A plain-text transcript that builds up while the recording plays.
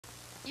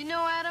You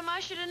know, Adam, I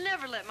should have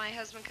never let my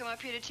husband come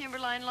up here to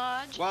Timberline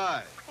Lodge.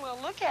 Why? Well,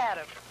 look at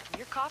him.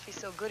 Your coffee's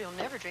so good he'll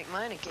never drink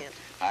mine again.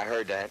 I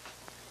heard that,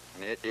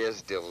 and it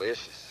is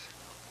delicious.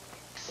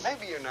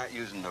 Maybe you're not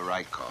using the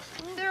right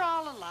coffee. They're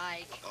all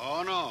alike.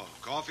 Oh, no.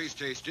 Coffees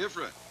taste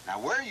different.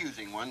 Now, we're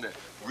using one that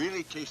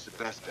really tastes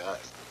the best to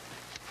us.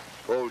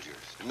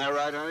 Folgers. Isn't that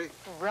right, honey?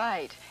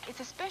 Right. It's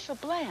a special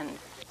blend.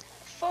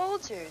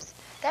 Folgers.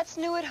 That's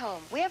new at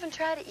home. We haven't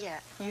tried it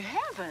yet. You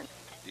haven't?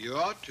 You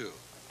ought to.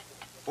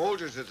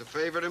 Folgers is a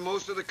favorite in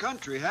most of the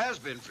country. Has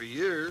been for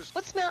years.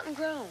 What's mountain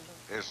grown?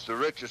 It's the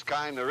richest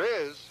kind there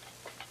is.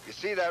 You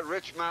see that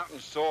rich mountain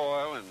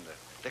soil and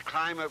the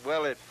climate,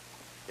 well, it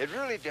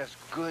really does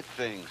good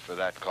things for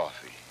that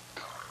coffee.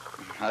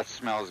 That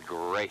smells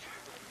great.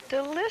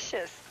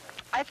 Delicious.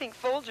 I think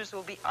Folgers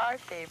will be our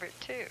favorite,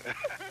 too.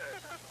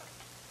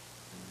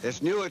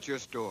 It's new at your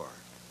store.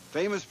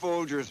 Famous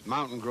Folgers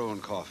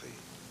mountain-grown coffee.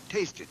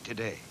 Taste it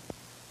today.